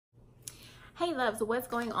Hey loves, what's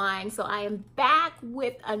going on? So I am back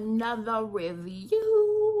with another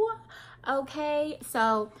review. Okay,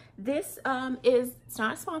 so this it's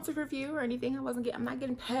not a sponsored review or anything. I'm not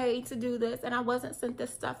getting paid to do this, and I wasn't sent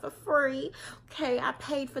this stuff for free. Okay, I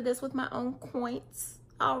paid for this with my own coins.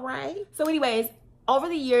 All right. So anyways, over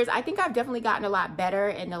the years, I think I've definitely gotten a lot better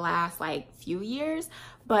in the last like few years,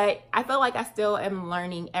 but I feel like I still am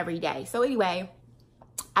learning every day. So anyway,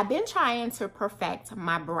 I've been trying to perfect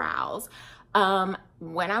my brows.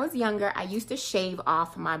 When I was younger, I used to shave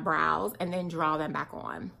off my brows and then draw them back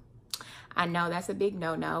on. I know that's a big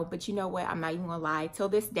no-no, but you know what? I'm not even gonna lie. Till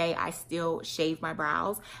this day, I still shave my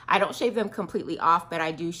brows. I don't shave them completely off, but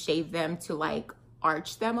I do shave them to like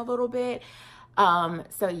arch them a little bit.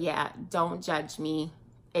 So yeah, don't judge me.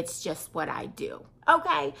 It's just what I do.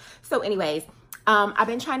 Okay. So anyways, I've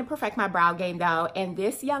been trying to perfect my brow game though. And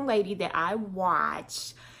this young lady that I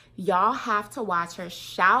watch, y'all have to watch her.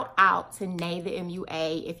 Shout out to Nay the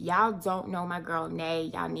MUA. If y'all don't know my girl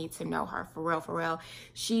Nay, y'all need to know her for real, for real.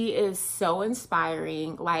 She is so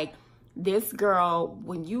inspiring. Like this girl,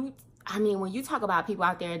 when you talk about people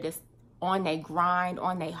out there that's on their grind,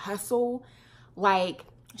 on their hustle, like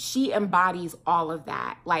she embodies all of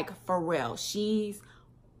that. Like for real. She's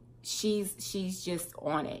just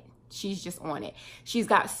on it. She's just on it. She's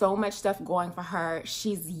got so much stuff going for her.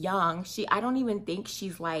 She's young. I don't even think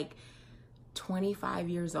she's like 25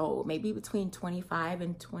 years old, maybe between 25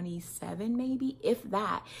 and 27, maybe, if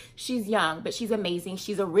that. She's young, but she's amazing.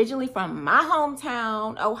 She's originally from my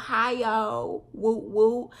hometown, Ohio. Woo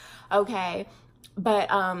woo. Okay. But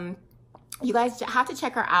you guys have to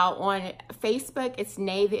check her out on Facebook. It's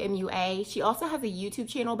Nay the MUA. She also has a YouTube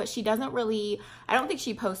channel, but she doesn't really, I don't think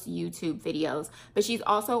she posts YouTube videos, but she's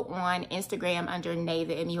also on Instagram under Nay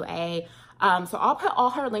the MUA. So I'll put all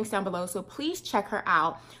her links down below. So please check her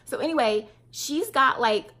out. So anyway, she's got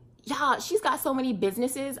like, y'all, she's got so many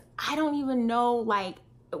businesses. I don't even know like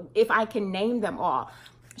if I can name them all.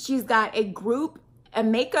 She's got a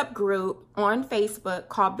makeup group on Facebook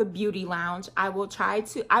called The Beauty Lounge. I will try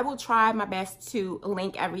my best to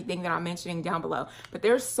link everything that I'm mentioning down below, but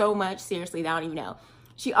there's so much, seriously, that I don't even know.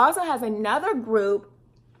 She also has another group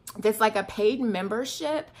that's like a paid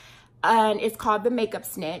membership, and it's called The Makeup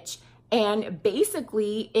Snitch. And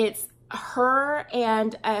basically it's her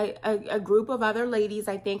and a group of other ladies,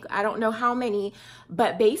 I think, I don't know how many,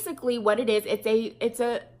 but basically what it is, it's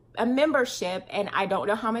a membership, and I don't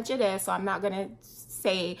know how much it is, so I'm not gonna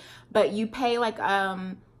say, but you pay like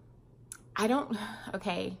I don't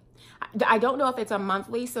know if it's a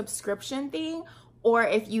monthly subscription thing or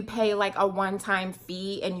if you pay like a one-time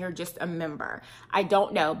fee and you're just a member. I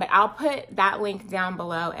don't know, but I'll put that link down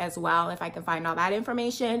below as well if I can find all that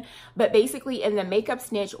information. But basically in the Makeup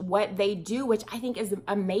Snitch, what they do, which I think is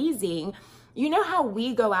amazing, you know how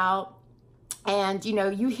we go out and, you know,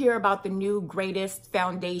 you hear about the new greatest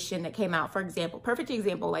foundation that came out, for example, perfect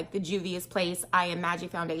example, like the Juvia's Place I Am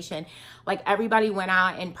Magic Foundation. Like everybody went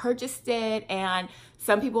out and purchased it, and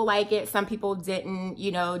some people like it, some people didn't,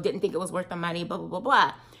 you know, didn't think it was worth the money, blah, blah,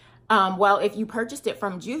 blah, blah. Well, if you purchased it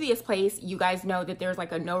from Juvia's Place, you guys know that there's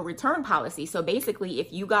like a no return policy. So basically,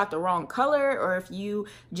 if you got the wrong color or if you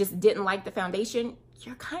just didn't like the foundation,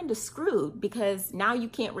 you're kind of screwed because now you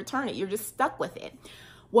can't return it. You're just stuck with it.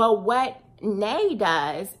 Well, what Nay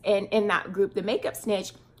does in that group, the Makeup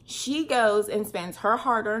Snitch, she goes and spends her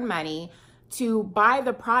hard-earned money to buy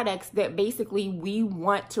the products that basically we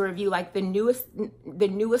want to review, like the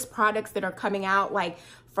newest products that are coming out, like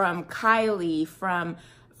from Kylie, from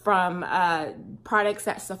products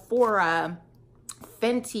at Sephora,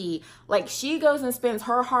 Fenty. Like she goes and spends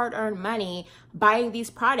her hard-earned money buying these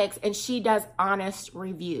products, and she does honest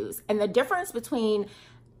reviews. And the difference between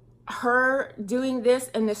her doing this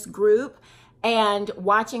in this group and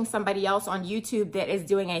watching somebody else on YouTube that is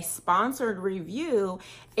doing a sponsored review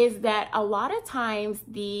is that a lot of times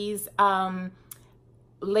these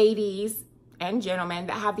ladies and gentlemen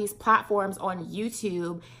that have these platforms on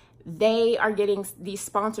YouTube, they are getting these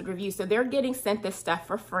sponsored reviews. So they're getting sent this stuff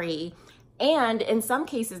for free. And in some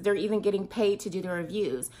cases, they're even getting paid to do the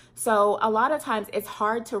reviews. So a lot of times it's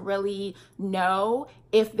hard to really know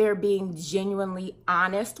if they're being genuinely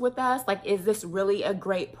honest with us. Like, is this really a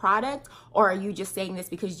great product? Or are you just saying this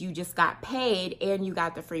because you just got paid and you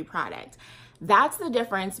got the free product? That's the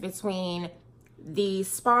difference between the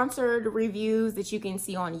sponsored reviews that you can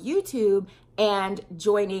see on YouTube and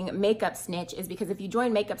joining Makeup Snitch, is because if you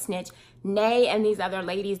join Makeup Snitch, Nay and these other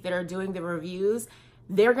ladies that are doing the reviews,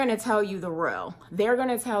 they're going to tell you the real. They're going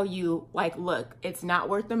to tell you, like, look, it's not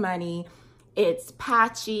worth the money. it's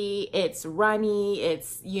patchy, it's runny,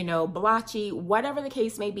 it's, you know, blotchy, whatever the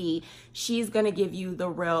case may be, she's going to give you the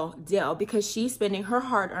real deal because she's spending her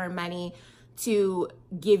hard-earned money to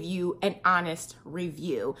give you an honest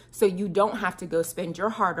review. So you don't have to go spend your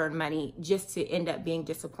hard-earned money just to end up being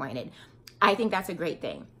disappointed. I think that's a great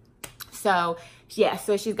thing. So yeah,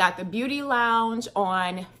 so she's got the Beauty Lounge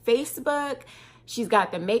on Facebook. She's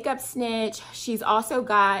got the Makeup Snitch. She's also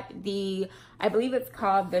got the, I believe it's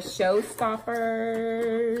called the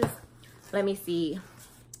Showstoppers. Let me see.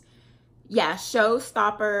 Yeah,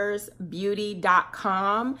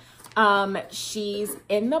 showstoppersbeauty.com. She's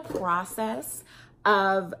in the process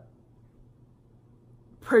of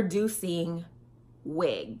producing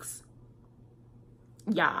wigs.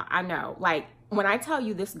 Yeah, I know. Like, when I tell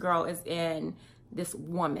you this girl is in, this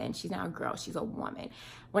woman, she's not a girl, she's a woman.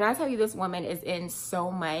 When I tell you this woman is in so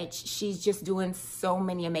much, she's just doing so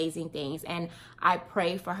many amazing things. And I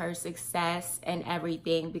pray for her success and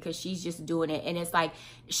everything because she's just doing it. And it's like,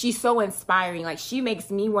 she's so inspiring. Like, she makes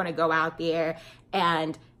me want to go out there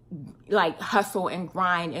and like hustle and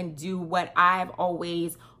grind and do what I've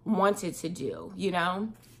always wanted to do, you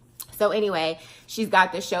know? So anyway, she's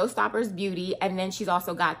got the Showstoppers Beauty, and then she's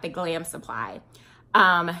also got the Glam Supply.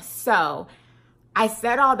 So I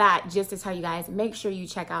said all that just to tell you guys, make sure you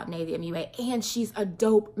check out Nay the MUA. And she's a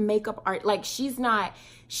dope makeup art. Like, she's not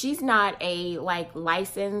a like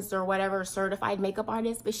licensed or whatever certified makeup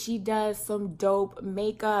artist, but she does some dope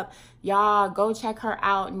makeup. Y'all go check her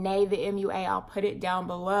out, Nay the MUA. I'll put it down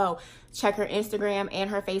below. Check her Instagram and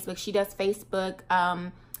her Facebook. She does Facebook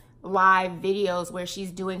live videos where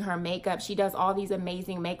she's doing her makeup. She does all these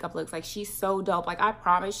amazing makeup looks. Like, she's so dope. Like, I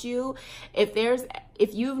promise you, if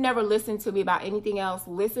you've never listened to me about anything else,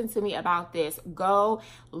 listen to me about this. Go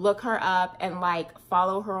look her up and like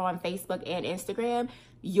follow her on Facebook and Instagram.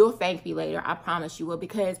 You'll thank me later. I promise you will,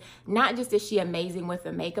 because not just is she amazing with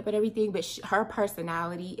the makeup and everything, but her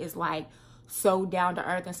personality is like so down to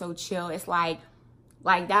earth and so chill. It's like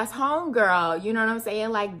that's home girl, you know what I'm saying?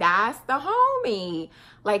 Like, that's the homie.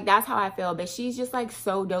 Like, that's how I feel. But she's just like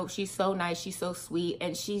so dope. She's so nice. She's so sweet.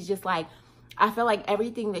 And she's just like, I feel like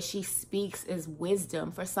everything that she speaks is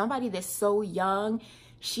wisdom. For somebody that's so young,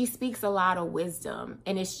 she speaks a lot of wisdom.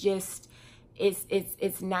 And it's just,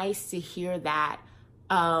 it's nice to hear that.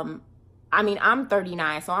 I mean, I'm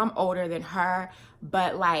 39, so I'm older than her.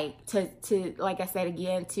 But like, to like I said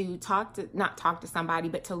again, to not talk to somebody,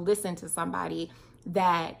 but to listen to somebody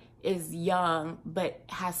that is young but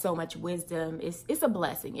has so much wisdom, it's a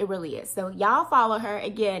blessing. It really is. So y'all follow her.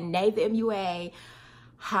 Again, Nay the MUA.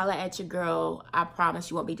 Holla at your girl. I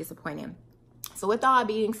promise you won't be disappointed. So with all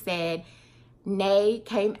being said, Nay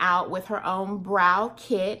came out with her own brow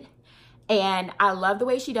kit, and I love the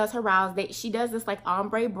way she does her brows. She does this like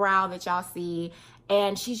ombre brow that y'all see,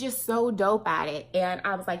 and she's just so dope at it. And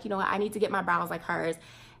I was like, you know what, I need to get my brows like hers.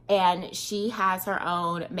 And she has her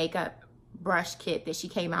own makeup brush kit that she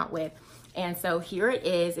came out with. And so here it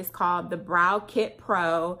is. It's called the Brow Kit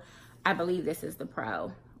Pro. I believe this is the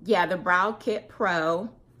Pro. Yeah, the Brow Kit Pro.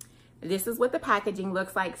 This is what the packaging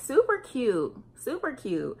looks like. Super cute. Super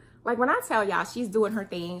cute. Like, when I tell y'all she's doing her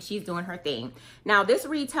thing, she's doing her thing. Now, this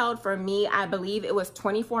retailed for me, I believe it was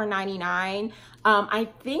 $24.99. I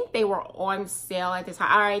think they were on sale at the time.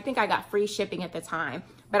 I think I got free shipping at the time.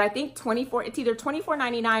 But I think it's either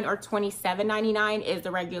 $24.99 or $27.99 is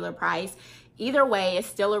the regular price. Either way, it's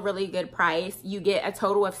still a really good price. You get a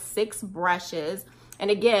total of 6 brushes. And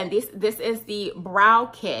again, this is the brow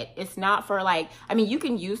kit. It's not for like, I mean, you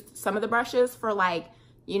can use some of the brushes for like,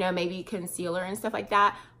 you know, maybe concealer and stuff like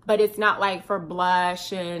that. But it's not like for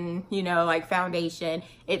blush and, you know, like foundation.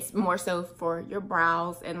 It's more so for your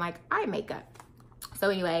brows and like eye makeup. So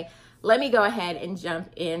anyway, let me go ahead and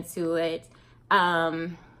jump into it.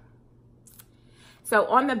 So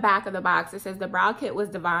on the back of the box, it says the brow kit was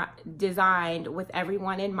designed with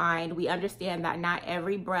everyone in mind. We understand that not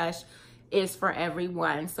every brush is for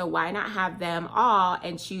everyone. So why not have them all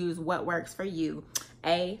and choose what works for you?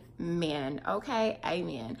 Amen. Okay,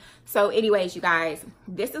 amen. So anyways, you guys,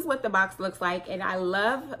 this is what the box looks like. And I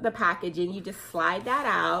love the packaging. You just slide that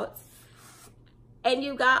out and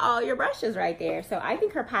you got all your brushes right there. So I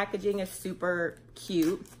think her packaging is super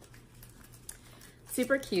cute.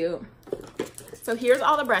 Super cute. So here's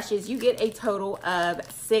all the brushes. You get a total of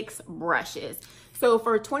 6 brushes. So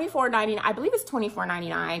for $24.99, I believe it's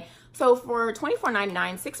 $24.99. So for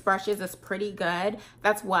 $24.99, 6 brushes is pretty good.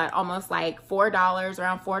 That's what, almost like $4,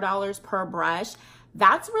 around $4 per brush.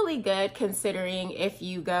 That's really good considering if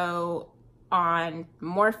you go on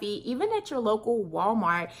Morphe, even at your local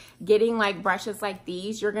Walmart, getting like brushes like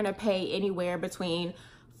these, you're gonna pay anywhere between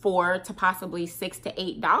 $4 to possibly $6 to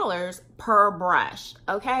 $8 per brush,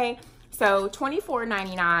 okay? So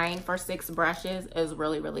 $24.99 for 6 brushes is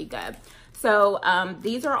really, really good. So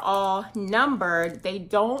these are all numbered. They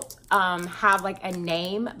don't have like a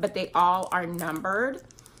name, but they all are numbered.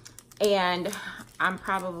 And I'm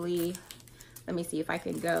probably, let me see if I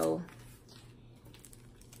can go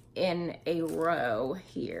in a row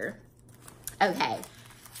here. Okay,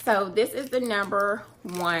 so this is the number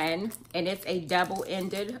 1, and it's a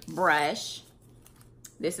double-ended brush.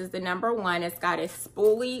 This is the number 1. It's got a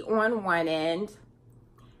spoolie on one end,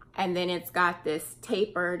 and then it's got this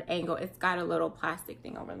tapered angle. It's got a little plastic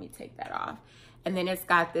thing over. Let me take that off. And then it's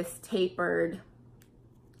got this tapered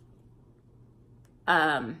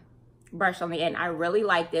brush on the end. I really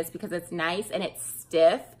like this because it's nice and it's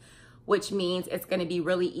stiff, which means it's going to be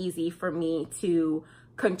really easy for me to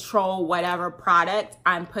control whatever product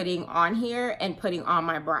I'm putting on here and putting on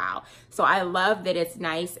my brow. So I love that it's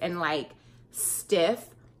nice and like stiff,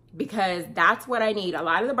 because that's what I need. A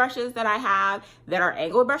lot of the brushes that I have that are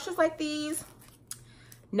angled brushes like these,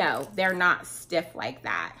 no, they're not stiff like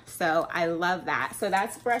that. So I love that. So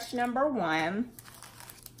that's brush number 1.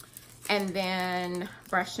 And then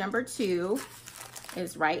brush number 2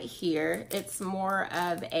 is right here. It's more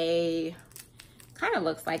of a, kind of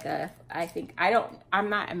looks like a, I'm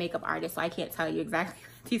not a makeup artist, so I can't tell you exactly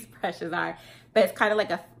what these brushes are, but it's kind of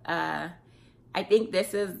like a, I think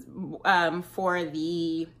this is for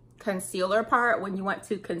the concealer part, when you want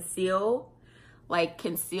to conceal, like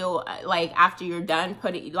after you're done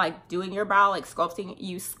putting, like doing your brow, like sculpting,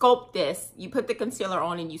 you sculpt this, you put the concealer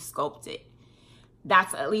on and you sculpt it.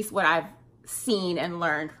 That's at least what I've seen and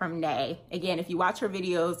learned from Nay. Again, if you watch her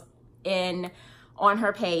videos on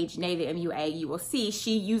her page, Nay the MUA, you will see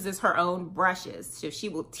she uses her own brushes. So she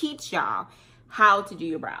will teach y'all how to do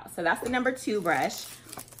your brows. So that's the number 2 brush.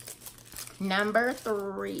 Number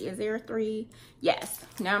 3, is there a 3? Yes,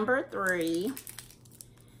 number 3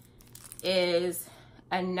 is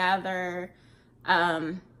another,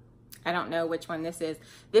 I don't know which one this is.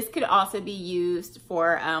 This could also be used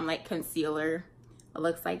for like concealer. It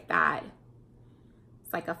looks like that.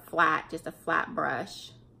 It's like a flat, just a flat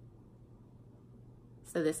brush.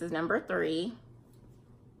 So this is number 3.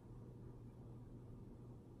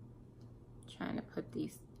 Trying to put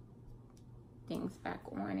these things back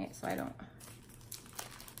on it so I don't.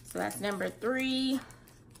 So that's number 3.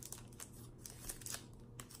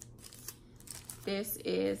 This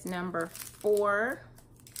is number 4.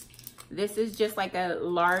 This is just like a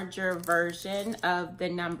larger version of the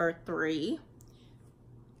number 3.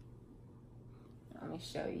 Let me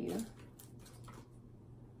show you.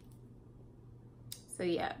 So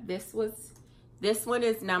yeah, this one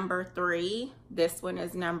is number 3. This one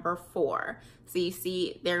is number 4. So you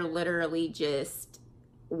see, they're literally just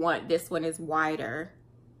one. This one is wider.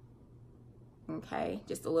 Okay,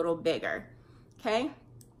 just a little bigger. Okay.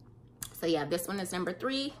 So yeah, this one is number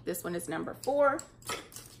 3. This one is number 4.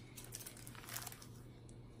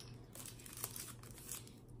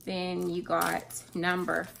 Then you got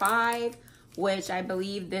number 5, which I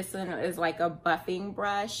believe this one is like a buffing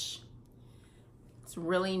brush. It's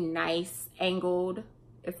really nice, angled.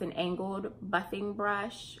 It's an angled buffing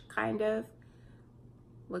brush, kind of.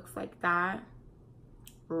 Looks like that.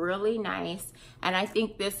 Really nice. And I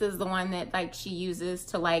think this is the one that like she uses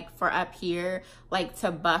to like for up here, like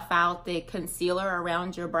to buff out the concealer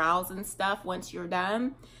around your brows and stuff once you're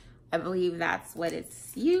done. I believe that's what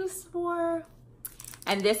it's used for.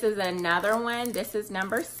 And this is another one. This is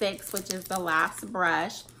number 6, which is the last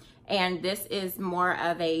brush. And this is more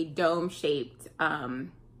of a dome-shaped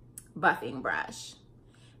buffing brush.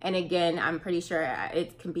 And again, I'm pretty sure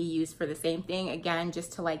it can be used for the same thing. Again,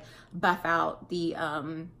 just to like buff out the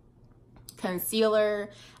concealer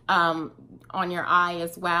on your eye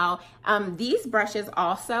as well. These brushes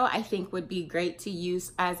also, I think, would be great to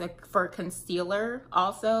use as for concealer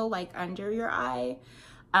also, like under your eye.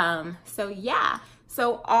 So yeah,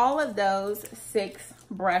 so all of those 6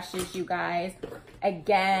 brushes, you guys,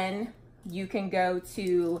 again, you can go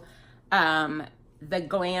to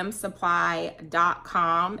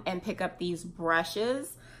theglamsupply.com and pick up these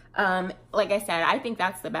brushes. Like I said, I think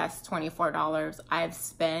that's the best $24 I've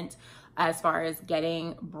spent as far as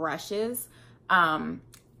getting brushes, a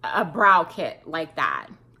brow kit like that.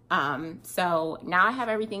 So now I have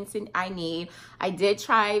everything I need. I did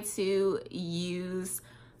try to use,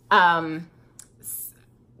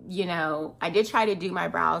 you know, I did try to do my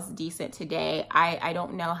brows decent today. I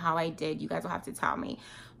don't know how I did. You guys will have to tell me,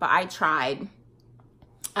 but I tried.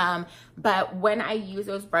 But when I use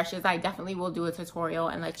those brushes, I definitely will do a tutorial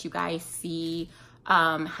and let you guys see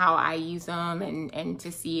how I use them and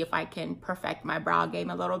to see if I can perfect my brow game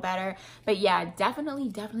a little better. But yeah, definitely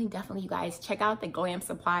you guys check out the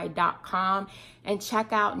glamsupply.com and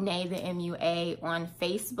check out Nay the MUA on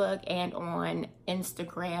Facebook and on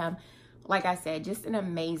Instagram. Like I said, just an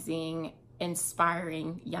amazing,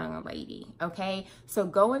 inspiring young lady. Okay, so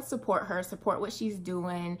go and support her, support what she's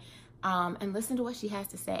doing. And listen to what she has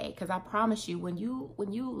to say, because I promise you, when you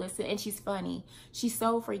listen, and she's funny, she's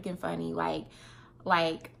so freaking funny. Like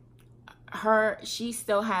she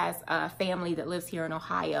still has a family that lives here in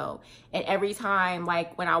Ohio, and every time,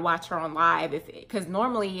 like when I watch her on live, because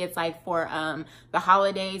normally it's like for the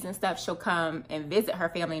holidays and stuff, she'll come and visit her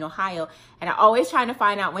family in Ohio, and I always trying to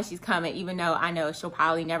find out when she's coming, even though I know she'll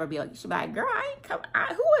probably never be like, she'll be like, girl, I ain't coming.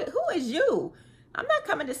 Who is you? I'm not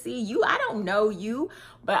coming to see you. I don't know you.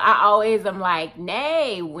 But I always am like,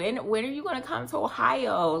 Nay, when are you going to come to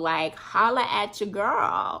Ohio? Like, holla at your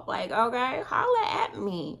girl. Like, okay, holla at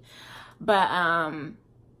me. But,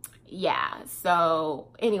 yeah. So,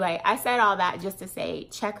 anyway, I said all that just to say,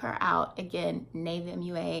 check her out. Again, Nay the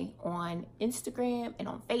MUA on Instagram and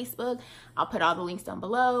on Facebook. I'll put all the links down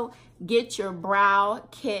below. Get your brow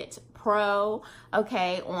kit pro,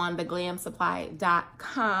 okay, on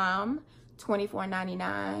theglamsupply.com.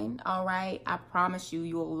 $24.99. All right, I promise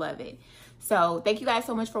you will love it. So thank you guys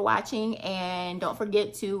so much for watching, and don't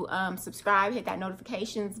forget to subscribe, hit that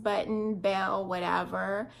notifications button, bell,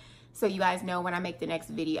 whatever, so you guys know when I make the next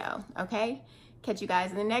video. Okay, catch you guys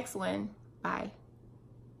in the next one. Bye.